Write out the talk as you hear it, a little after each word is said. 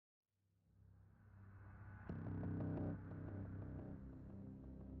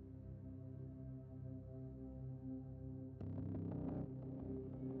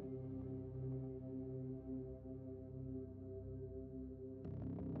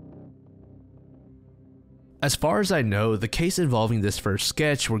As far as I know, the case involving this first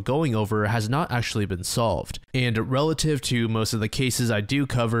sketch we're going over has not actually been solved, and relative to most of the cases I do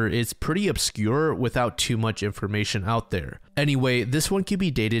cover, it's pretty obscure without too much information out there. Anyway, this one could be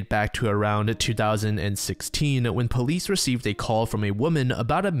dated back to around 2016 when police received a call from a woman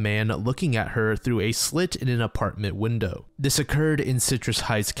about a man looking at her through a slit in an apartment window. This occurred in Citrus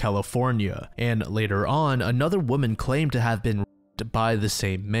Heights, California, and later on, another woman claimed to have been by the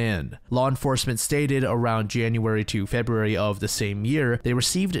same man. Law enforcement stated around January to February of the same year, they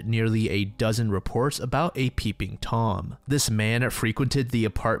received nearly a dozen reports about a peeping Tom. This man frequented the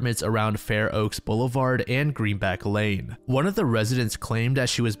apartments around Fair Oaks Boulevard and Greenback Lane. One of the residents claimed that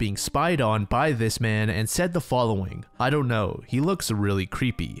she was being spied on by this man and said the following: "I don't know, he looks really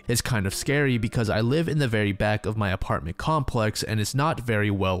creepy. It's kind of scary because I live in the very back of my apartment complex and it's not very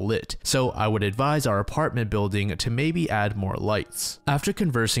well lit, so I would advise our apartment building to maybe add more light." After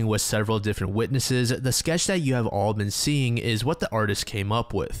conversing with several different witnesses, the sketch that you have all been seeing is what the artist came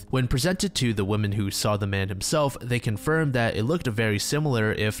up with. When presented to the women who saw the man himself, they confirmed that it looked very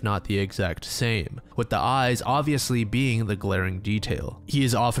similar if not the exact same, with the eyes obviously being the glaring detail. He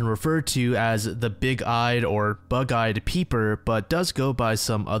is often referred to as the big-eyed or bug-eyed peeper, but does go by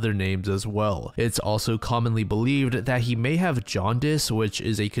some other names as well. It's also commonly believed that he may have jaundice, which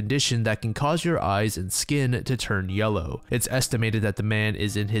is a condition that can cause your eyes and skin to turn yellow. It's estimated that the man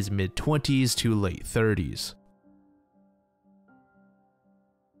is in his mid-20s to late 30s.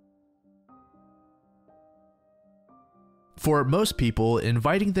 For most people,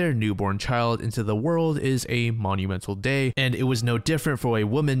 inviting their newborn child into the world is a monumental day, and it was no different for a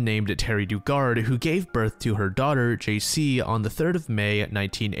woman named Terry Dugard who gave birth to her daughter, Jaycee, on the 3rd of May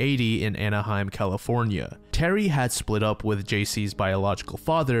 1980 in Anaheim, California. Terry had split up with Jaycee's biological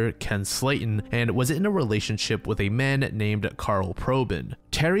father, Ken Slayton, and was in a relationship with a man named Carl Probin.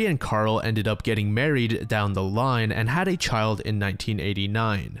 Terry and Carl ended up getting married down the line and had a child in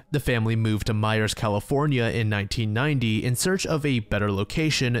 1989. The family moved to Myers, California in 1990 in search of a better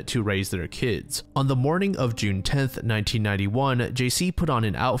location to raise their kids. On the morning of June 10th, 1991, Jaycee put on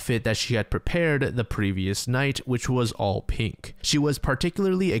an outfit that she had prepared the previous night, which was all pink. She was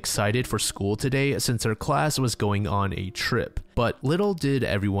particularly excited for school today since her class was going on a trip. But little did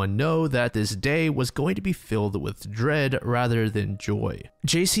everyone know that this day was going to be filled with dread rather than joy.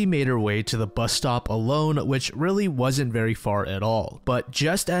 Jaycee made her way to the bus stop alone, which really wasn't very far at all. But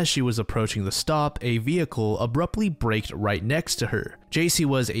just as she was approaching the stop, a vehicle abruptly braked right next to her. Jaycee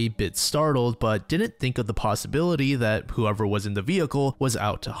was a bit startled, but didn't think of the possibility that whoever was in the vehicle was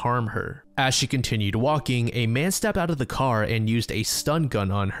out to harm her. As she continued walking, a man stepped out of the car and used a stun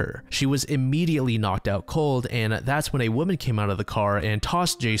gun on her. She was immediately knocked out cold, and that's when a woman came out of the car and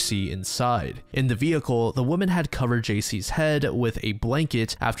tossed Jaycee inside. In the vehicle, the woman had covered Jaycee's head with a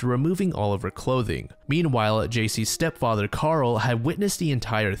blanket after removing all of her clothing. Meanwhile, Jaycee's stepfather Carl had witnessed the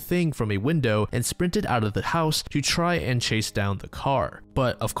entire thing from a window and sprinted out of the house to try and chase down the car.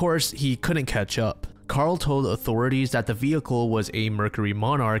 But of course, he couldn't catch up. Carl told authorities that the vehicle was a Mercury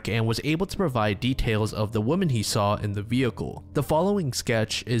Monarch and was able to provide details of the woman he saw in the vehicle. The following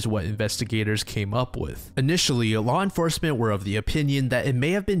sketch is what investigators came up with. Initially, law enforcement were of the opinion that it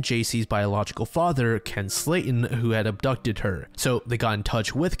may have been Jaycee's biological father, Ken Slayton, who had abducted her. So they got in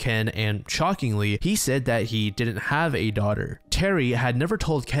touch with Ken, and shockingly, he said that he didn't have a daughter. Terry had never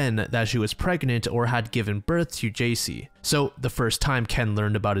told Ken that she was pregnant or had given birth to Jaycee. So the first time Ken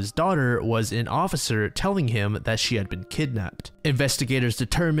learned about his daughter was an officer telling him that she had been kidnapped. Investigators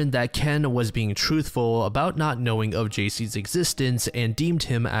determined that Ken was being truthful about not knowing of Jaycee's existence and deemed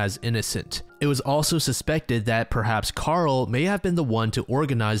him as innocent. It was also suspected that perhaps Carl may have been the one to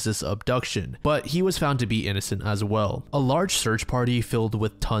organize this abduction, but he was found to be innocent as well. A large search party filled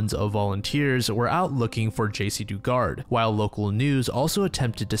with tons of volunteers were out looking for Jaycee Dugard, while local news also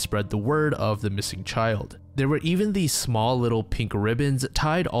attempted to spread the word of the missing child. There were even these small little pink ribbons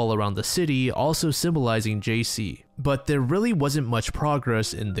tied all around the city, also symbolizing Jaycee. But there really wasn't much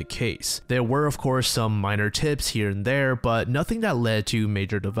progress in the case. There were of course some minor tips here and there, but nothing that led to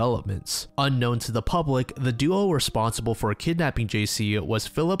major developments. Unknown to the public, the duo responsible for kidnapping Jaycee was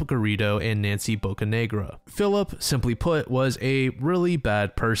Philip Garrido and Nancy Bocanegra. Philip, simply put, was a really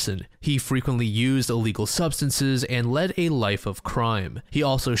bad person. He frequently used illegal substances and led a life of crime. He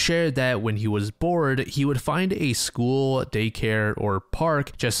also shared that when he was bored, he would find a school, daycare, or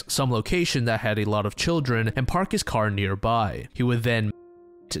park, just some location that had a lot of children, and park his car nearby. He would then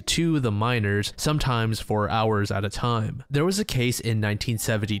to the minors, sometimes for hours at a time. There was a case in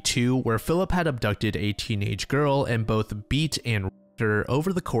 1972 where Philip had abducted a teenage girl and both beat and her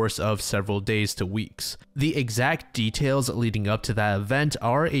over the course of several days to weeks. The exact details leading up to that event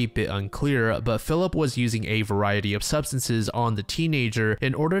are a bit unclear, but Philip was using a variety of substances on the teenager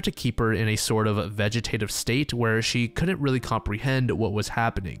in order to keep her in a sort of vegetative state where she couldn't really comprehend what was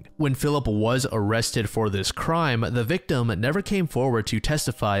happening. When Philip was arrested for this crime, the victim never came forward to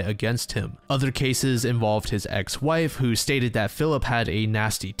testify against him. Other cases involved his ex-wife, who stated that Philip had a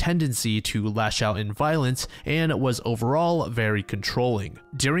nasty tendency to lash out in violence and was overall very controlling.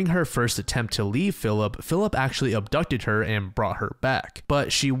 During her first attempt to leave Philip actually abducted her and brought her back,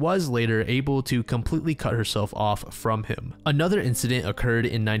 but she was later able to completely cut herself off from him. Another incident occurred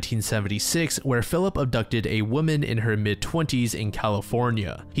in 1976 where Philip abducted a woman in her mid-20s in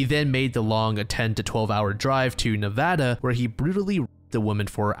California. He then made the long 10 to 12 hour drive to Nevada where he brutally raped the woman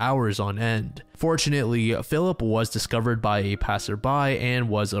for hours on end. Fortunately, Philip was discovered by a passerby and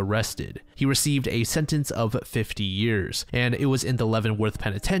was arrested. He received a sentence of 50 years, and it was in the Leavenworth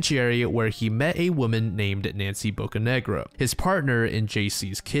Penitentiary where he met a woman named Nancy Bocanegra, his partner in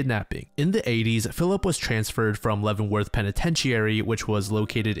jaycee's kidnapping. In the 80s, Philip was transferred from Leavenworth Penitentiary, which was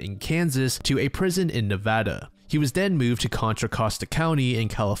located in Kansas, to a prison in Nevada. He was then moved to Contra Costa County in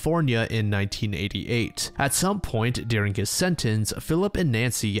California in 1988. At some point during his sentence, Philip and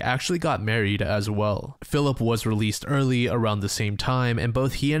Nancy actually got married as well. Philip was released early around the same time, and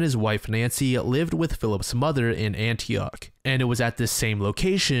both he and his wife Nancy lived with Philip's mother in Antioch. And it was at this same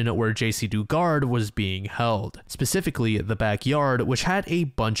location where Jaycee Dugard was being held, specifically the backyard, which had a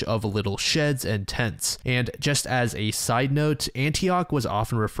bunch of little sheds and tents. And just as a side note, Antioch was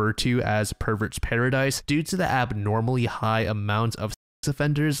often referred to as pervert's paradise due to the abnormally high amount of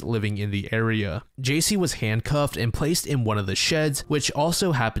offenders living in the area. Jaycee was handcuffed and placed in one of the sheds, which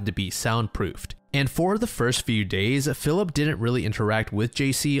also happened to be soundproofed. And for the first few days, Philip didn't really interact with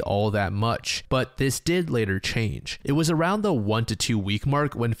Jaycee all that much, but this did later change. It was around the 1 to 2 week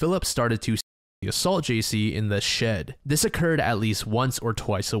mark when Philip started to assault Jaycee in the shed. This occurred at least once or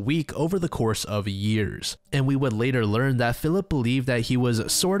twice a week over the course of years, and we would later learn that Philip believed that he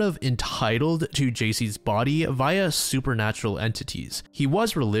was sort of entitled to Jaycee's body via supernatural entities. He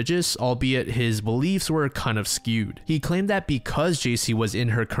was religious, albeit his beliefs were kind of skewed. He claimed that because Jaycee was in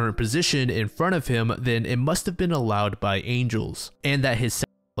her current position in front of him, then it must have been allowed by angels, and that his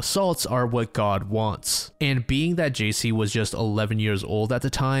assaults are what God wants. And being that Jaycee was just 11 years old at the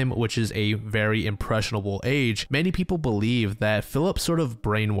time, which is a very impressionable age, many people believe that Philip sort of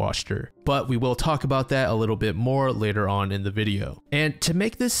brainwashed her. But we will talk about that a little bit more later on in the video. And to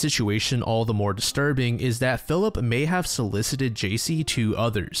make this situation all the more disturbing is that Philip may have solicited Jaycee to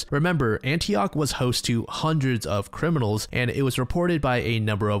others. Remember, Antioch was host to hundreds of criminals, and it was reported by a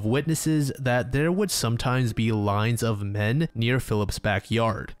number of witnesses that there would sometimes be lines of men near Philip's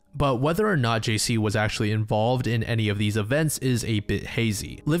backyard. But whether or not Jaycee was actually involved in any of these events is a bit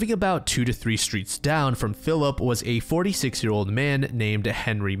hazy. Living about 2 to 3 streets down from Philip was a 46-year-old man named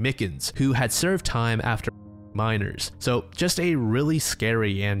Henry Mickens, who had served time after minors. So just a really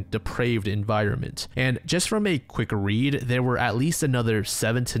scary and depraved environment. And just from a quick read, there were at least another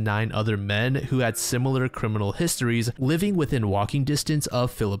 7 to 9 other men who had similar criminal histories living within walking distance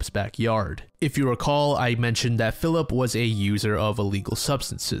of Philip's backyard. If you recall, I mentioned that Philip was a user of illegal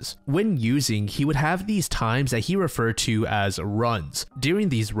substances. When using, he would have these times that he referred to as runs. During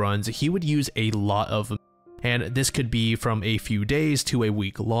these runs, he would use a lot of, and this could be from a few days to a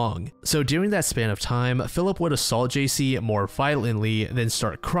week long. So during that span of time, Philip would assault Jaycee more violently, then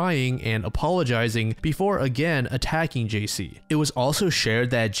start crying and apologizing before again attacking Jaycee. It was also shared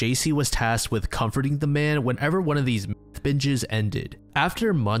that Jaycee was tasked with comforting the man whenever one of these binges ended.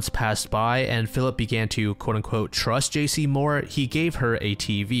 After months passed by and Philip began to quote-unquote trust Jaycee more, he gave her a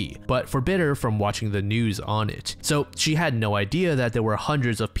TV, but forbid her from watching the news on it. So she had no idea that there were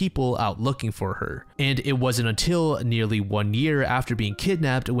hundreds of people out looking for her. And it wasn't until nearly 1 year after being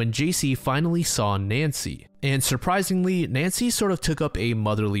kidnapped when Jaycee finally saw Nancy. And surprisingly, Nancy sort of took up a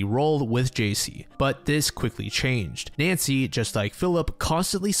motherly role with Jaycee, but this quickly changed. Nancy, just like Philip,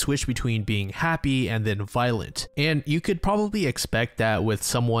 constantly switched between being happy and then violent. And you could probably expect that with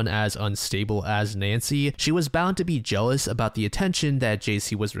someone as unstable as Nancy, she was bound to be jealous about the attention that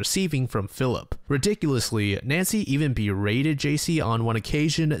Jaycee was receiving from Philip. Ridiculously, Nancy even berated Jaycee on one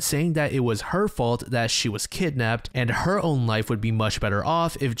occasion, saying that it was her fault that she was kidnapped and her own life would be much better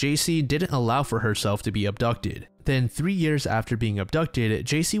off if Jaycee didn't allow for herself to be abducted. Then 3 years after being abducted,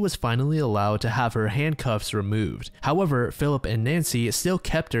 Jaycee was finally allowed to have her handcuffs removed. However, Philip and Nancy still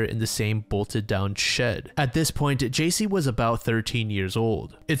kept her in the same bolted down shed. At this point, Jaycee was about 13 years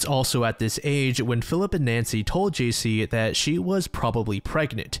old. It's also at this age when Philip and Nancy told Jaycee that she was probably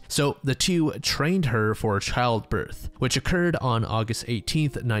pregnant, so the two trained her for childbirth, which occurred on August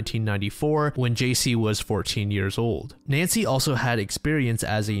 18th, 1994, when Jaycee was 14 years old. Nancy also had experience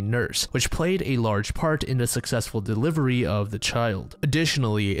as a nurse, which played a large part in the successful delivery of the child.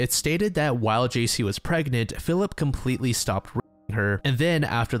 Additionally, it's stated that while Jaycee was pregnant, Philip completely stopped her, and then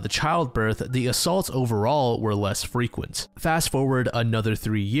after the childbirth, the assaults overall were less frequent. Fast forward another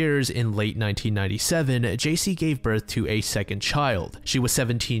 3 years, in late 1997, Jaycee gave birth to a second child. She was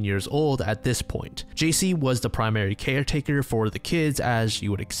 17 years old at this point. Jaycee was the primary caretaker for the kids, as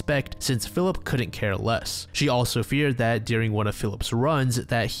you would expect, since Philip couldn't care less. She also feared that during one of Philip's runs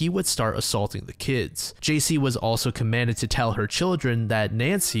that he would start assaulting the kids. Jaycee was also commanded to tell her children that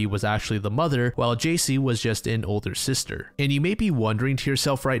Nancy was actually the mother, while Jaycee was just an older sister. And you may be wondering to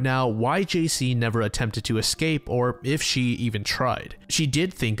yourself right now why Jaycee never attempted to escape, or if she even tried. She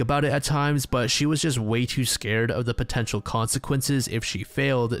did think about it at times, but she was just way too scared of the potential consequences if she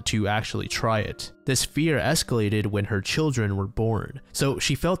failed to actually try it. This fear escalated when her children were born, so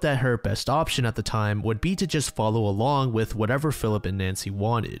she felt that her best option at the time would be to just follow along with whatever Philip and Nancy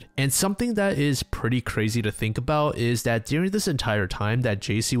wanted. And something that is pretty crazy to think about is that during this entire time that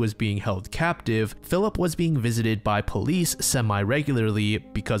Jaycee was being held captive, Philip was being visited by police semi-regularly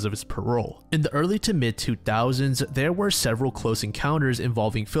because of his parole. In the early to mid 2000s, there were several close encounters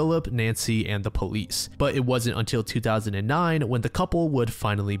involving Philip, Nancy, and the police, but it wasn't until 2009 when the couple would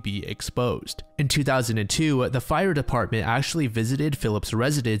finally be exposed. In 2002, the fire department actually visited Philip's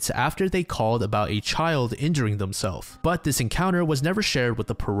residence after they called about a child injuring themselves, but this encounter was never shared with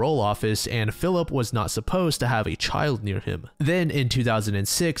the parole office, and Philip was not supposed to have a child near him. Then in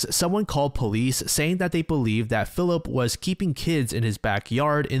 2006, someone called police saying that they believed that Philip was keeping kids in his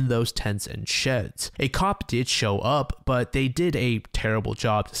backyard in those tents and sheds. A cop did show up, but they did a terrible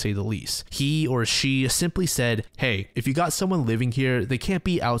job to say the least. He or she simply said, "Hey, if you got someone living here, they can't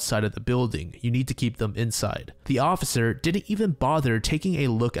be outside of the building. You need to keep them inside." The officer didn't even bother taking a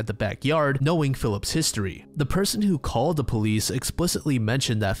look at the backyard, knowing Philip's history. The person who called the police explicitly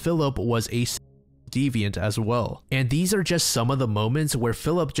mentioned that Philip was a deviant as well. And these are just some of the moments where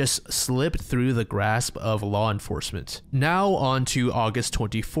Philip just slipped through the grasp of law enforcement. Now on to August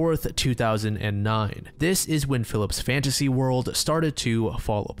 24th, 2009. This is when Philip's fantasy world started to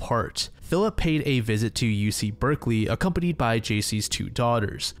fall apart. Philip paid a visit to UC Berkeley accompanied by Jaycee's two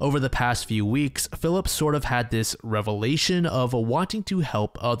daughters. Over the past few weeks, Philip sort of had this revelation of wanting to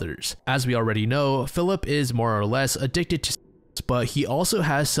help others. As we already know, Philip is more or less addicted to but he also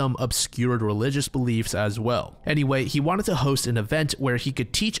has some obscured religious beliefs as well. Anyway, he wanted to host an event where he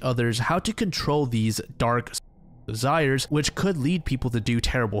could teach others how to control these dark desires, which could lead people to do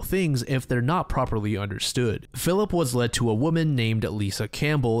terrible things if they're not properly understood. Philip was led to a woman named Lisa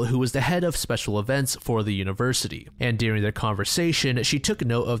Campbell, who was the head of special events for the university, and during their conversation, she took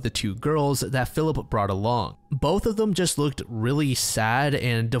note of the two girls that Philip brought along. Both of them just looked really sad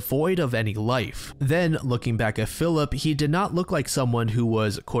and devoid of any life. Then, looking back at Philip, he did not look like someone who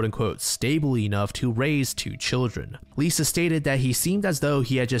was quote-unquote stable enough to raise two children. Lisa stated that he seemed as though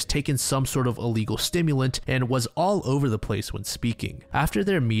he had just taken some sort of illegal stimulant and was all over the place when speaking. After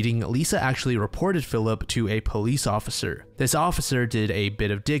their meeting, Lisa actually reported Philip to a police officer. This officer did a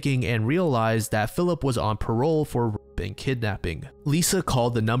bit of digging and realized that Philip was on parole for rape and kidnapping. Lisa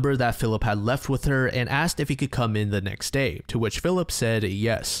called the number that Philip had left with her and asked if he could come in the next day, to which Philip said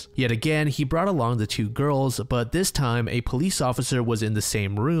yes. Yet again, he brought along the two girls, but this time a police officer was in the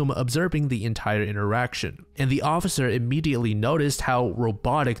same room observing the entire interaction, and the officer immediately noticed how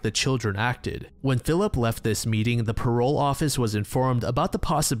robotic the children acted. When Philip left this meeting, the parole office was informed about the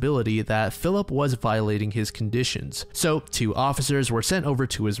possibility that Philip was violating his conditions, so two officers were sent over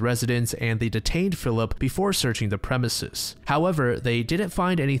to his residence and they detained Philip before searching the premises. However, they didn't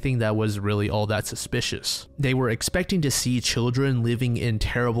find anything that was really all that suspicious. They were expecting to see children living in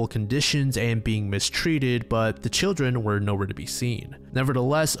terrible conditions and being mistreated, but the children were nowhere to be seen.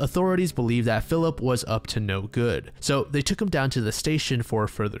 Nevertheless, authorities believed that Philip was up to no good, so they took him down to the station for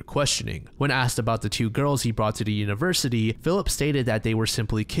further questioning. When asked about the two girls he brought to the university, Philip stated that they were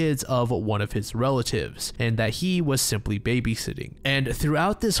simply kids of one of his relatives, and that he was simply babysitting. And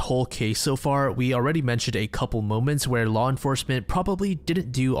throughout this whole case so far, we already mentioned a couple moments instance where law enforcement probably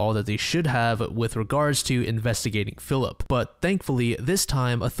didn't do all that they should have with regards to investigating Philip, but thankfully this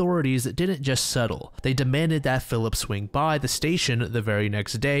time authorities didn't just settle. They demanded that Philip swing by the station the very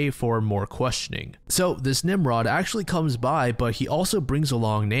next day for more questioning. So this Nimrod actually comes by, but he also brings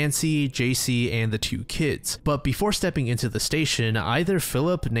along Nancy, Jaycee, and the two kids. But before stepping into the station, either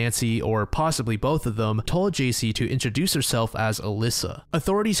Philip, Nancy, or possibly both of them told Jaycee to introduce herself as Alyssa.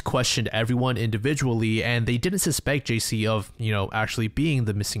 Authorities questioned everyone individually, and they didn't suspect Jaycee of, actually being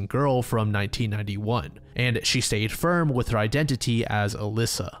the missing girl from 1991. And she stayed firm with her identity as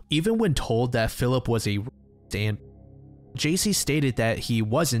Alyssa. Even when told that Philip was a and Jaycee stated that he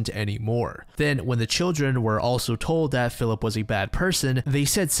wasn't anymore. Then, when the children were also told that Philip was a bad person, they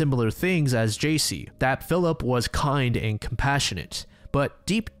said similar things as Jaycee, that Philip was kind and compassionate. But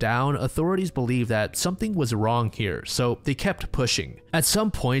deep down, authorities believed that something was wrong here, so they kept pushing. At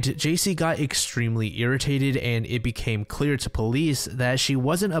some point, Jaycee got extremely irritated, and it became clear to police that she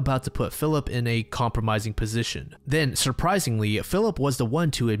wasn't about to put Philip in a compromising position. Then, surprisingly, Philip was the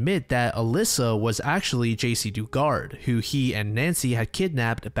one to admit that Alyssa was actually Jaycee Dugard, who he and Nancy had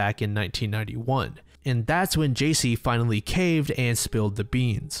kidnapped back in 1991. And that's when Jaycee finally caved and spilled the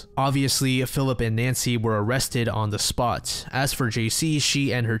beans. Obviously, Philip and Nancy were arrested on the spot. As for Jaycee,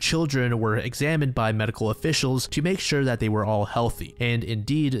 she and her children were examined by medical officials to make sure that they were all healthy, and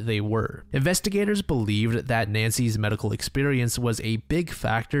indeed they were. Investigators believed that Nancy's medical experience was a big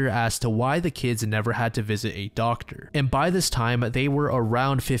factor as to why the kids never had to visit a doctor. And by this time, they were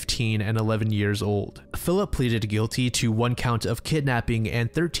around 15 and 11 years old. Philip pleaded guilty to 1 count of kidnapping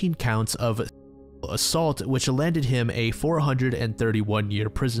and 13 counts of assault, which landed him a 431-year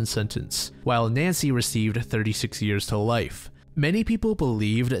prison sentence, while Nancy received 36 years to life. Many people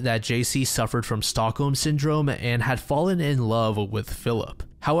believed that Jaycee suffered from Stockholm Syndrome and had fallen in love with Philip.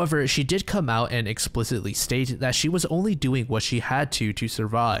 However, she did come out and explicitly state that she was only doing what she had to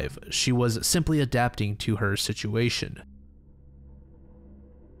survive. She was simply adapting to her situation.